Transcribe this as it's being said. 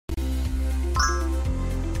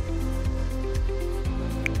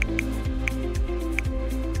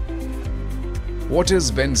What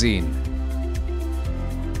is benzene?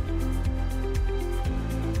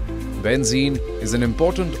 Benzene is an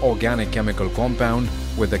important organic chemical compound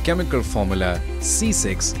with the chemical formula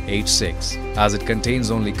C6H6. As it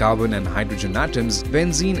contains only carbon and hydrogen atoms,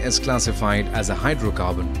 benzene is classified as a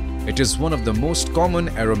hydrocarbon. It is one of the most common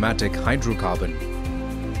aromatic hydrocarbon.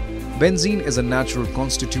 Benzene is a natural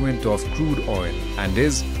constituent of crude oil and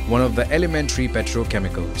is one of the elementary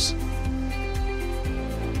petrochemicals.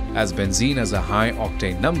 As benzene has a high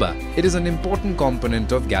octane number, it is an important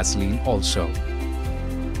component of gasoline also.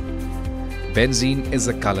 Benzene is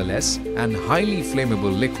a colorless and highly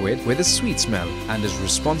flammable liquid with a sweet smell and is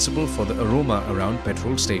responsible for the aroma around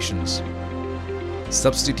petrol stations.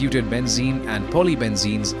 Substituted benzene and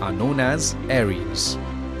polybenzenes are known as arenes.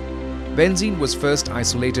 Benzene was first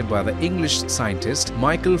isolated by the English scientist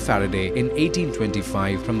Michael Faraday in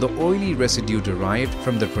 1825 from the oily residue derived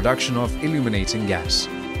from the production of illuminating gas.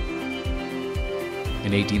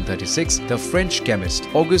 In 1836, the French chemist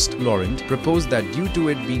Auguste Laurent proposed that due to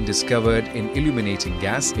it being discovered in illuminating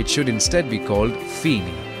gas, it should instead be called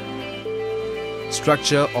phenol.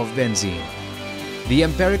 Structure of benzene. The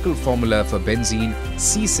empirical formula for benzene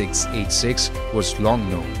C6H6 was long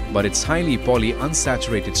known, but its highly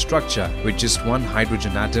polyunsaturated structure with just one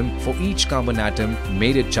hydrogen atom for each carbon atom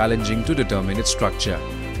made it challenging to determine its structure.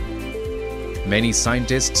 Many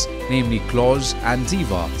scientists, namely Claus and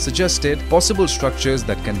Deva, suggested possible structures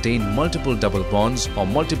that contain multiple double bonds or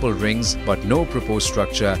multiple rings, but no proposed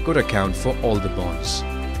structure could account for all the bonds.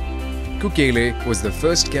 Kukele was the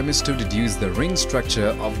first chemist to deduce the ring structure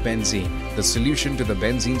of benzene. The solution to the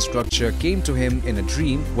benzene structure came to him in a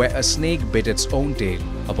dream where a snake bit its own tail.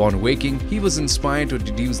 Upon waking, he was inspired to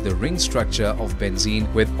deduce the ring structure of benzene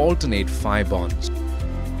with alternate 5 bonds.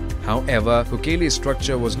 However, Kukele's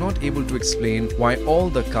structure was not able to explain why all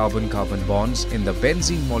the carbon-carbon bonds in the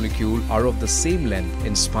benzene molecule are of the same length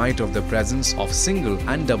in spite of the presence of single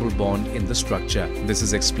and double bond in the structure. This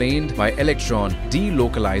is explained by electron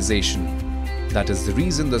delocalization. That is the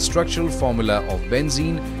reason the structural formula of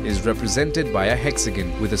benzene is represented by a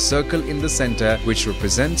hexagon with a circle in the center which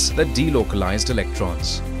represents the delocalized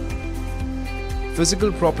electrons.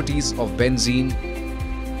 Physical properties of benzene.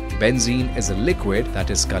 Benzene is a liquid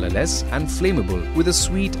that is colorless and flammable with a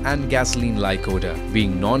sweet and gasoline-like odor.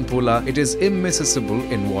 Being nonpolar, it is immiscible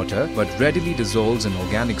in water but readily dissolves in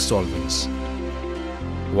organic solvents.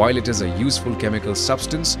 While it is a useful chemical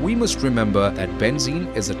substance, we must remember that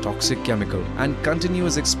benzene is a toxic chemical and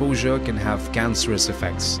continuous exposure can have cancerous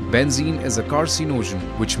effects. Benzene is a carcinogen,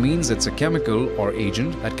 which means it's a chemical or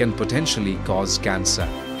agent that can potentially cause cancer.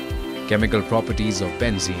 Chemical properties of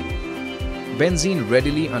benzene. Benzene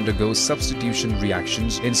readily undergoes substitution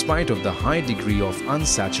reactions in spite of the high degree of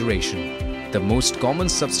unsaturation. The most common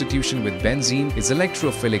substitution with benzene is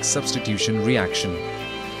electrophilic substitution reaction.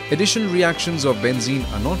 Addition reactions of benzene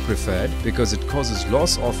are not preferred because it causes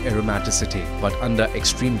loss of aromaticity, but under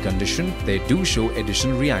extreme condition, they do show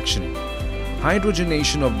addition reaction.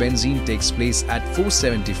 Hydrogenation of benzene takes place at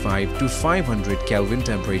 475 to 500 Kelvin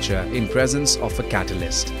temperature in presence of a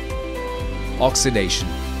catalyst. Oxidation.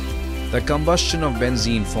 The combustion of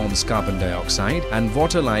benzene forms carbon dioxide and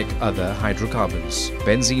water like other hydrocarbons.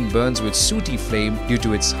 Benzene burns with sooty flame due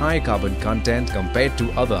to its high carbon content compared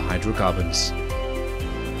to other hydrocarbons.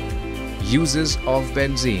 Uses of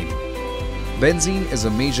benzene. Benzene is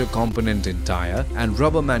a major component in tire and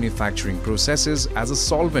rubber manufacturing processes as a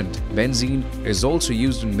solvent. Benzene is also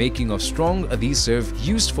used in making of strong adhesive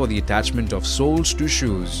used for the attachment of soles to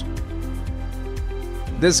shoes.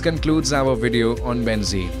 This concludes our video on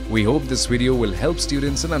benzene. We hope this video will help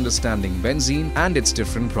students in understanding benzene and its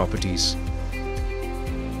different properties.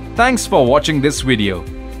 Thanks for watching this video.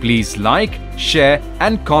 Please like, share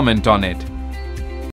and comment on it.